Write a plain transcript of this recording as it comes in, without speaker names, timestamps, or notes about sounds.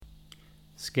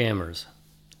Scammers.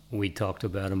 We talked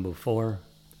about them before,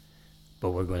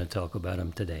 but we're going to talk about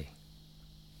them today.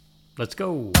 Let's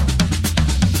go.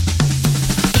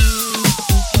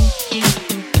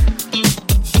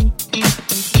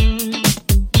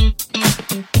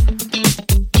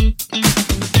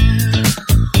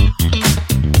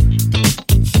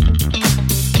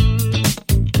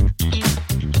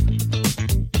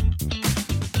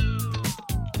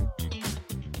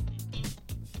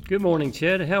 Good morning,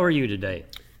 Chet. How are you today?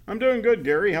 I'm doing good,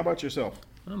 Gary. How about yourself?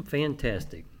 I'm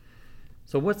fantastic.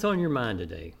 So what's on your mind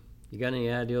today? You got any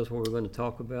ideas what we're going to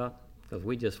talk about? Because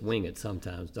we just wing it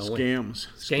sometimes, don't we? Scams.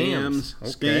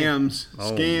 Okay.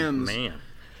 Scams.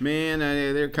 Man,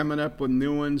 they're coming up with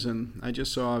new ones, and I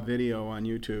just saw a video on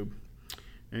YouTube.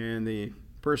 And the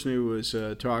person who was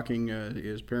talking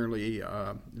is apparently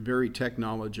very tech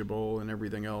knowledgeable and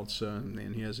everything else.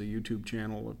 And he has a YouTube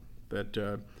channel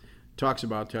that talks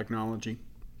about technology.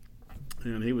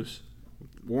 And he was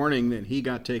warning that he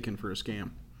got taken for a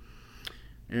scam.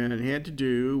 And it had to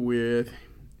do with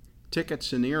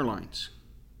tickets and airlines.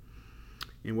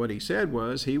 And what he said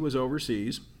was he was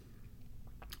overseas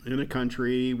in a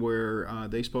country where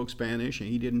they spoke Spanish and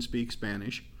he didn't speak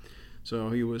Spanish.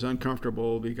 So he was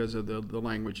uncomfortable because of the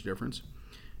language difference.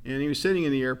 And he was sitting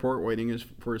in the airport waiting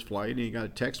for his flight, and he got a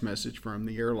text message from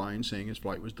the airline saying his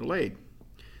flight was delayed.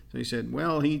 So he said,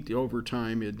 well, he over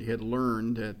time had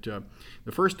learned that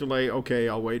the first delay, okay,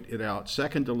 I'll wait it out.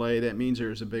 Second delay, that means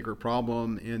there's a bigger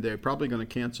problem, and they're probably going to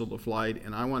cancel the flight,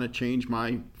 and I want to change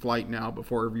my flight now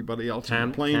before everybody else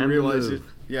on the plane realizes.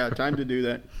 Yeah, time to do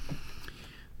that.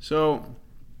 So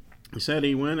he said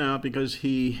he went out because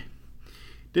he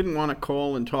didn't want to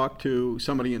call and talk to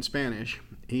somebody in Spanish.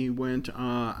 He went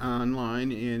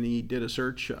online and he did a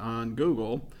search on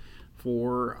Google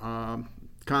for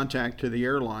contact to the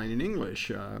airline in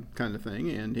English kind of thing,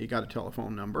 and he got a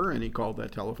telephone number, and he called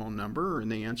that telephone number,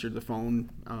 and they answered the phone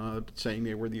saying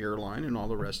they were the airline and all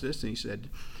the rest of this, and he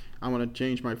said, I want to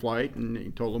change my flight, and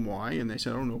he told them why, and they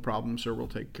said, oh, no problem, sir, we'll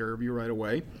take care of you right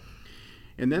away.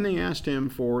 And then they asked him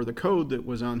for the code that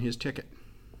was on his ticket,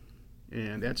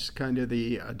 and that's kind of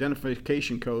the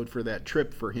identification code for that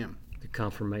trip for him. The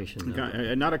confirmation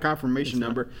number. Not a confirmation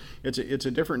number. It's a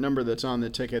different number that's on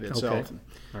the ticket itself. Okay.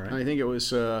 All right. I think it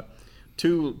was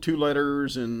two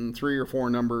letters and 3 or 4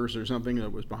 numbers or something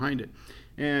that was behind it.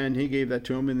 And he gave that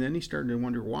to him, and then he started to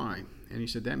wonder why. And he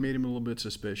said that made him a little bit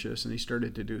suspicious, and he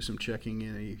started to do some checking,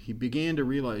 and he began to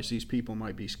realize these people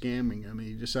might be scamming him.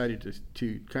 He decided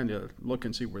to kind of look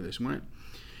and see where this went.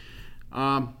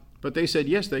 But they said,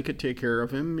 yes, they could take care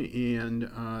of him, and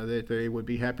that they would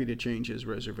be happy to change his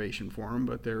reservation for him,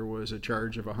 but there was a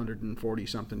charge of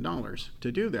 $140-something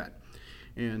to do that.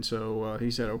 And so he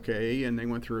said, okay, and they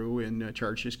went through and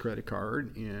charged his credit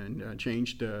card and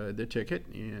changed the ticket,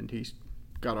 and he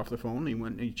got off the phone. He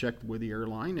went and he checked with the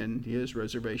airline, and his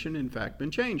reservation, in fact, been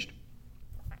changed.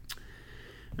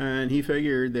 And he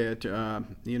figured that,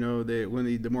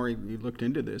 the more he looked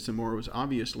into this, the more it was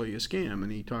obviously a scam.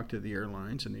 And he talked to the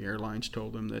airlines, and the airlines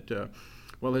told him that,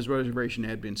 his reservation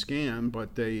had been scammed,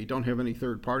 but they don't have any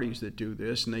third parties that do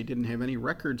this, and they didn't have any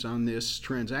records on this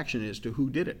transaction as to who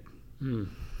did it.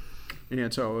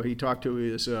 And so he talked to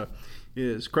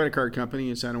his credit card company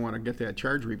and said, I want to get that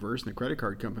charge reversed. And the credit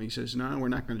card company says, no, we're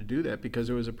not going to do that because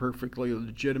it was a perfectly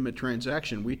legitimate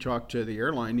transaction. We talked to the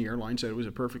airline. The airline said it was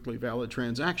a perfectly valid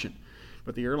transaction.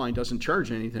 But the airline doesn't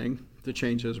charge anything to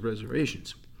change those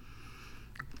reservations.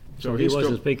 So he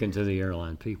wasn't speaking to the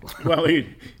airline people. Well,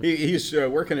 he's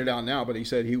working it out now, but he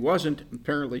said he wasn't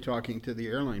apparently talking to the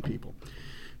airline people.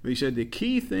 But he said the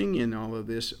key thing in all of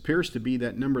this appears to be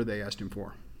that number they asked him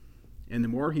for. And the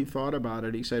more he thought about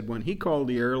it, he said when he called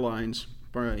the airlines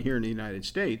here in the United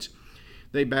States,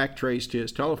 they backtraced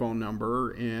his telephone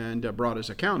number and brought his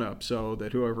account up so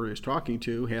that whoever he was talking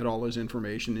to had all his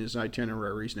information, his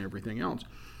itineraries and everything else.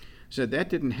 He said that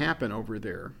didn't happen over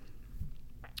there.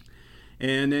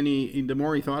 And then the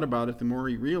more he thought about it, the more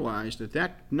he realized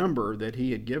that number that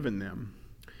he had given them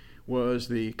was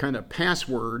the kind of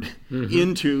password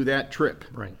into that trip.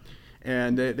 Right.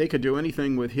 And they could do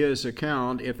anything with his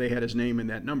account if they had his name in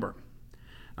that number.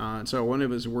 So one of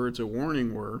his words of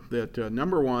warning were that,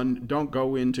 number one, don't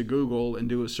go into Google and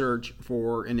do a search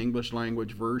for an English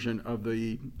language version of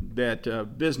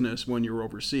that business when you're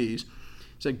overseas.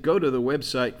 He said go to the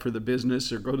website for the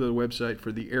business or go to the website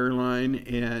for the airline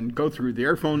and go through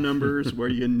their phone numbers where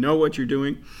you know what you're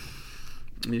doing.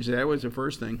 And he said that was the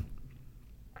first thing.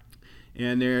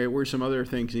 And there were some other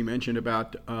things he mentioned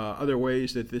about other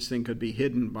ways that this thing could be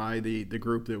hidden by the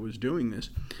group that was doing this.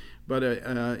 But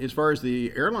as far as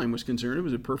the airline was concerned, it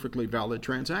was a perfectly valid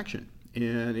transaction.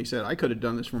 And he said, I could have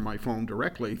done this from my phone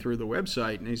directly through the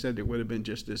website. And he said it would have been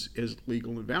just as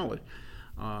legal and valid.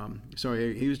 So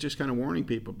he was just kind of warning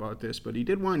people about this. But he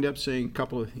did wind up saying a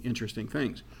couple of interesting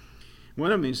things.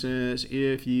 One of them, he says,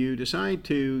 if you decide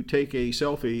to take a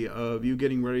selfie of you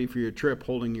getting ready for your trip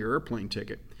holding your airplane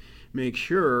ticket, make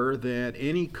sure that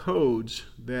any codes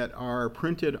that are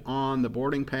printed on the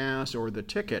boarding pass or the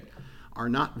ticket are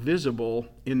not visible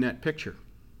in that picture.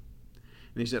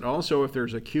 And he said also, if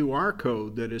there's a QR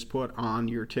code that is put on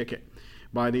your ticket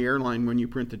by the airline when you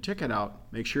print the ticket out,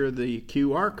 make sure the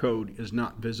QR code is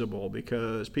not visible,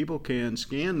 because people can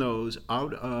scan those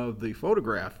out of the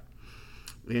photograph,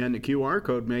 and the QR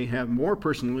code may have more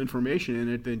personal information in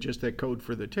it than just that code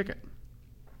for the ticket.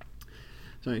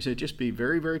 So he said, just be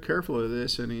very, very careful of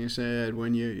this. And he said,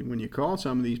 when you call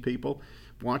some of these people,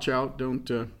 watch out. Don't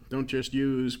just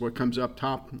use what comes up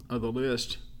top of the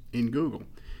list in Google.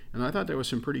 And I thought that was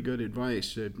some pretty good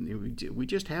advice. We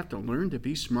just have to learn to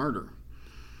be smarter.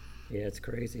 Yeah, it's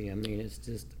crazy. I mean, it's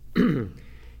just,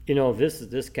 this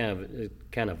is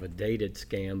kind of a dated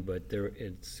scam, but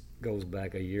it goes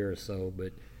back a year or so.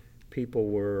 But people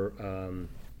were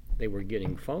they were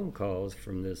getting phone calls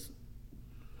from this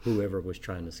whoever was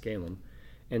trying to scam them,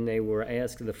 and they were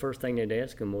asking, the first thing they'd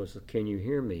ask them was, can you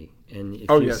hear me? And if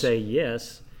you say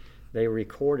yes, they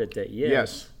recorded that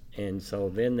yes. And so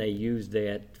then they used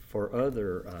that for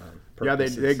other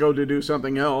purposes. Yeah, they go to do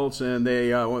something else, and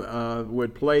they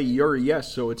would play your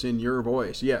yes, so it's in your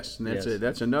voice. Yes, and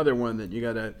that's another one that you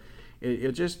got to,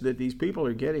 it's just that these people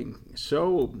are getting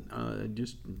so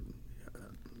just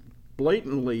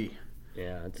blatantly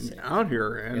out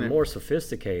here, and more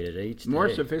sophisticated each day. More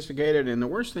sophisticated, and the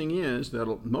worst thing is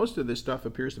that most of this stuff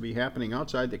appears to be happening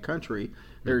outside the country.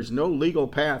 There's no legal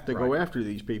path to go after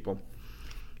these people.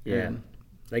 Yeah, and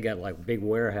they got like big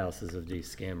warehouses of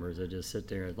these scammers that just sit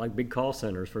there, like big call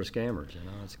centers for scammers.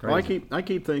 It's crazy. Well, I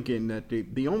keep thinking that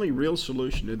the only real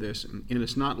solution to this, and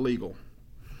it's not legal.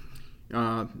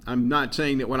 I'm not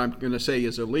saying that what I'm going to say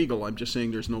is illegal. I'm just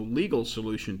saying there's no legal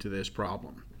solution to this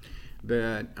problem.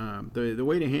 That the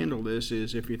way to handle this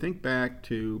is, if you think back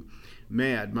to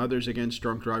MAD, Mothers Against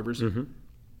Drunk Drivers,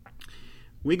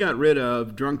 we got rid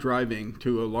of drunk driving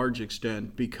to a large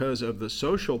extent because of the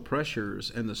social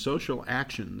pressures and the social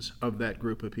actions of that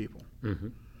group of people,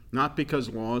 not because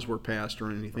laws were passed or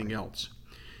anything else.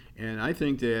 And I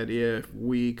think that if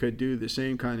we could do the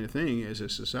same kind of thing as a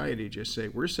society, just say,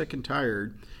 we're sick and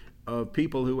tired of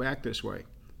people who act this way.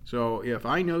 So if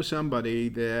I know somebody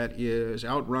that is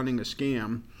out running a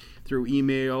scam through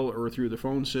email or through the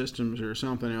phone systems or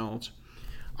something else,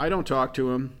 I don't talk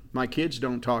to him. My kids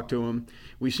don't talk to him.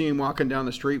 We see him walking down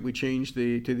the street. We change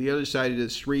to the other side of the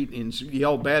street and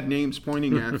yell bad names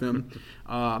pointing at them.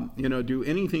 Do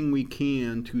anything we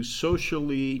can to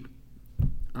socially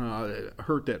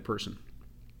hurt that person.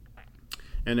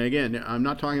 And again, I'm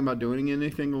not talking about doing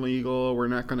anything illegal. We're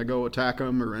not going to go attack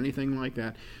them or anything like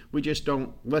that. We just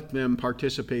don't let them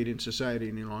participate in society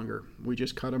any longer. We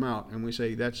just cut them out, and we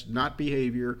say that's not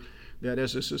behavior that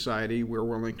as a society we're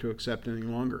willing to accept any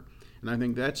longer. And I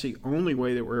think that's the only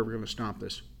way that we're ever going to stop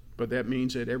this. But that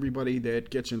means that everybody that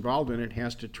gets involved in it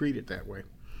has to treat it that way.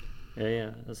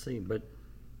 Yeah, I see. But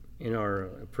in our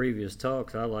previous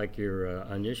talks, I like your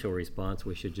initial response,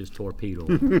 we should just torpedo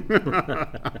them.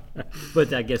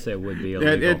 But I guess that would be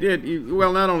illegal.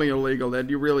 Well, not only illegal, that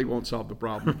you really won't solve the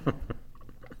problem.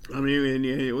 I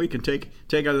mean, we can take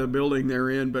out of the building they're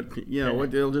in, but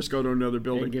they'll just go to another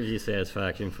building. It gives you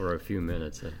satisfaction for a few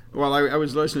minutes. Well, I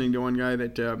was listening to one guy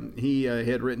that he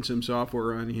had written some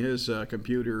software on his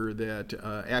computer that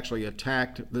actually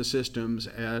attacked the systems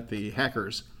at the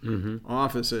hackers'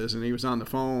 offices, and he was on the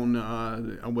phone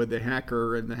with the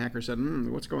hacker, and the hacker said,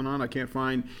 "What's going on? I can't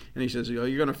find." And he says, "You're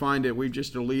going to find it. We've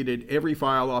just deleted every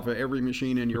file off of every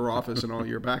machine in your office and all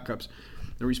your backups."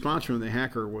 The response from the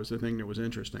hacker was the thing that was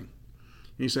interesting.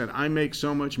 He said, "I make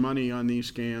so much money on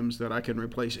these scams that I can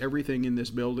replace everything in this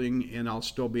building and I'll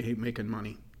still be making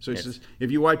money." So he says,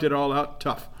 if you wiped it all out,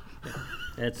 tough.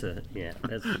 That's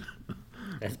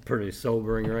pretty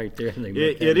sobering right there.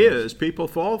 It is. People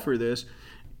fall for this.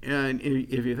 And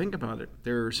if you think about it,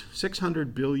 there's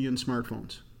 600 billion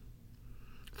smartphones.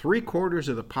 3/4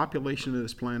 of the population of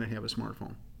this planet have a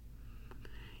smartphone.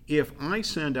 If I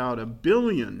send out 1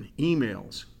 billion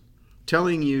emails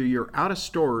telling you you're out of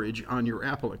storage on your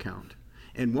Apple account,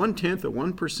 and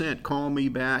 1/10% call me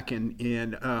back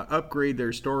and upgrade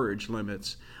their storage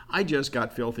limits, I just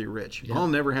got filthy rich. Yeah. I'll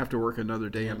never have to work another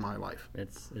day in my life.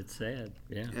 It's sad,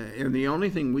 yeah. And the only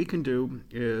thing we can do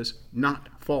is not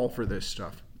fall for this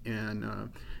stuff.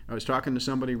 And I was talking to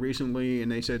somebody recently,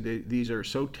 and they said these are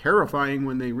so terrifying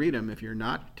when they read them. If you're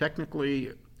not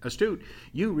technically astute,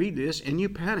 you read this and you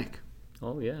panic.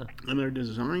 Oh, yeah. And they're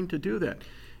designed to do that.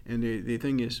 And the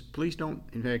thing is, please don't.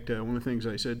 In fact, one of the things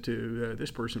I said to this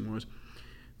person was,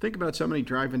 think about somebody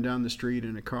driving down the street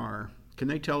in a car. Can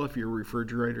they tell if your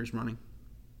refrigerator's running?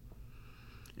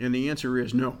 And the answer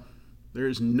is no. There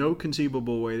is no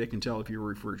conceivable way they can tell if your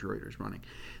refrigerator's running.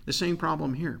 The same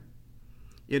problem here.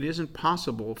 It isn't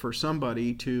possible for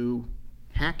somebody to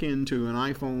hack into an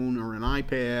iPhone or an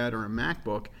iPad or a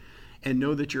MacBook and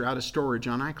know that you're out of storage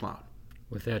on iCloud.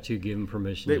 Without you giving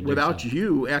permission. Without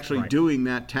you actually doing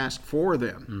that task for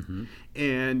them. Mm-hmm.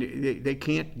 And they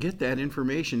can't get that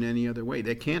information any other way.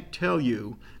 They can't tell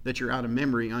you that you're out of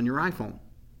memory on your iPhone.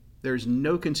 There's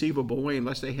no conceivable way,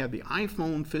 unless they have the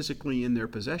iPhone physically in their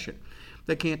possession.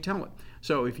 They can't tell it.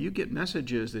 So if you get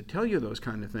messages that tell you those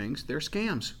kind of things, they're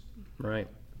scams. Right.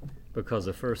 Because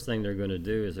the first thing they're going to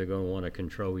do is they're going to want to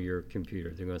control your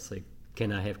computer. They're going to say,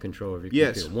 can I have control of your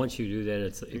computer? Once you do that,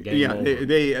 it's a game over.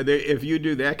 If you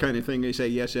do that kind of thing, they say,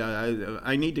 yes,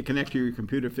 I need to connect to your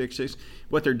computer, fix this.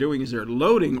 What they're doing is they're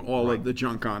loading all of the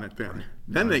junk on it then.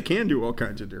 Then they can do all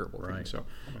kinds of terrible things. So,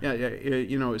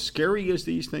 as scary as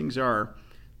these things are,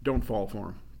 don't fall for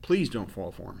them. Please don't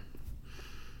fall for them.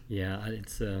 Yeah,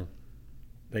 it's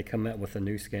they come out with a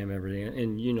new scam every day.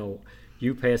 And,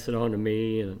 you pass it on to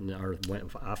me, or when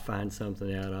I find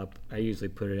something out, I usually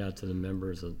put it out to the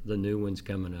members. The new one's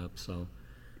coming up, so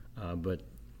but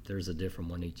there's a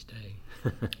different one each day.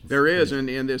 There is, and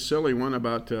this silly one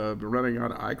about running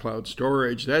out of iCloud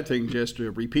storage, that thing just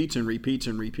repeats and repeats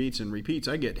and repeats and repeats.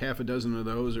 I get half a dozen of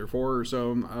those, or 4 or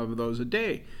so of those a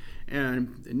day.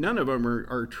 And none of them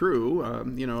are true.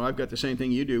 I've got the same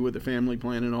thing you do with the family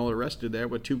plan and all the rest of that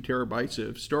with 2 terabytes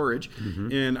of storage.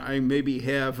 Mm-hmm. And I maybe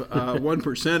have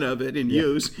 1% of it in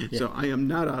use, so I am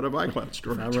not out of iCloud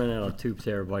storage. If I run out of 2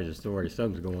 terabytes of storage,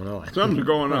 something's going on. Something's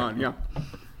going on, yeah.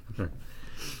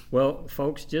 Well,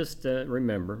 folks, just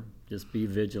remember, just be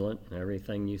vigilant.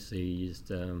 Everything you see,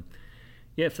 just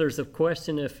if there's a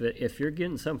question, if you're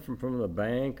getting something from the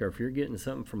bank, or if you're getting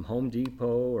something from Home Depot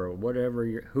or whatever,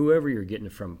 whoever you're getting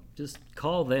it from, just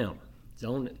call them.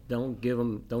 Don't give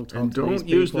them. Don't talk and to these don't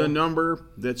use people. The number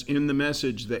that's in the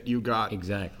message that you got.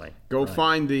 Exactly. Go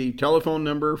find the telephone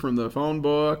number from the phone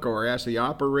book, or ask the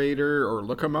operator, or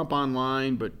look them up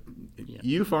online. But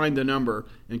you find the number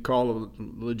and call a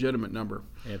legitimate number.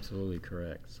 Absolutely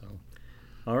correct. So,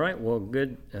 all right. Well,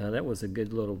 good. That was a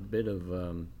good little bit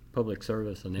of public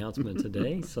service announcement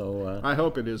today. So I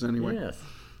hope it is anyway. Yes.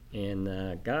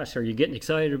 And gosh, are you getting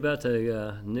excited about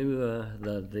the new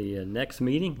the next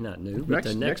meeting? Not new, but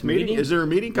the next meeting. Is there a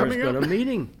meeting coming up? There's been a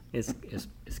meeting. It's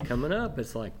coming up.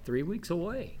 It's like 3 weeks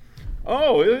away.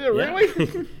 Oh, is it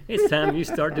really? It's time you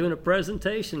start doing a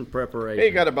presentation preparation. Hey,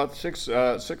 you got about six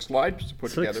slides to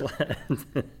put together.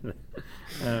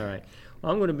 All right.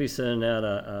 Well, I'm going to be sending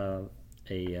out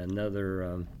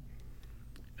another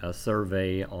a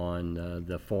survey on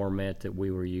the format that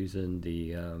we were using,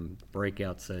 the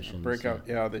breakout sessions.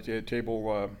 The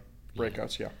table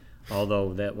breakouts, yeah.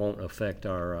 Although that won't affect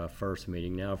our first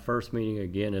meeting. Now, our first meeting,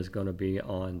 again, is going to be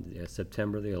on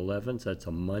September the 11th. That's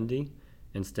a Monday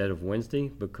instead of Wednesday,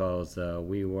 because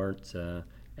we weren't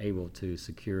able to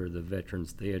secure the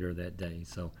Veterans Theater that day.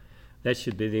 So that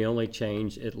should be the only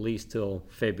change, at least till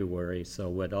February. So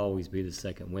it would always be the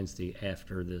second Wednesday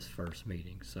after this first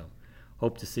meeting. So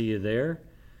hope to see you there.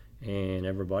 And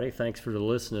everybody, thanks for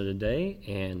listening today,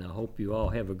 and I hope you all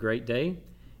have a great day.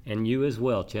 And you as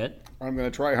well, Chet. I'm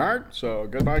going to try hard, so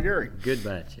goodbye, Gary.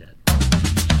 Goodbye, Chet.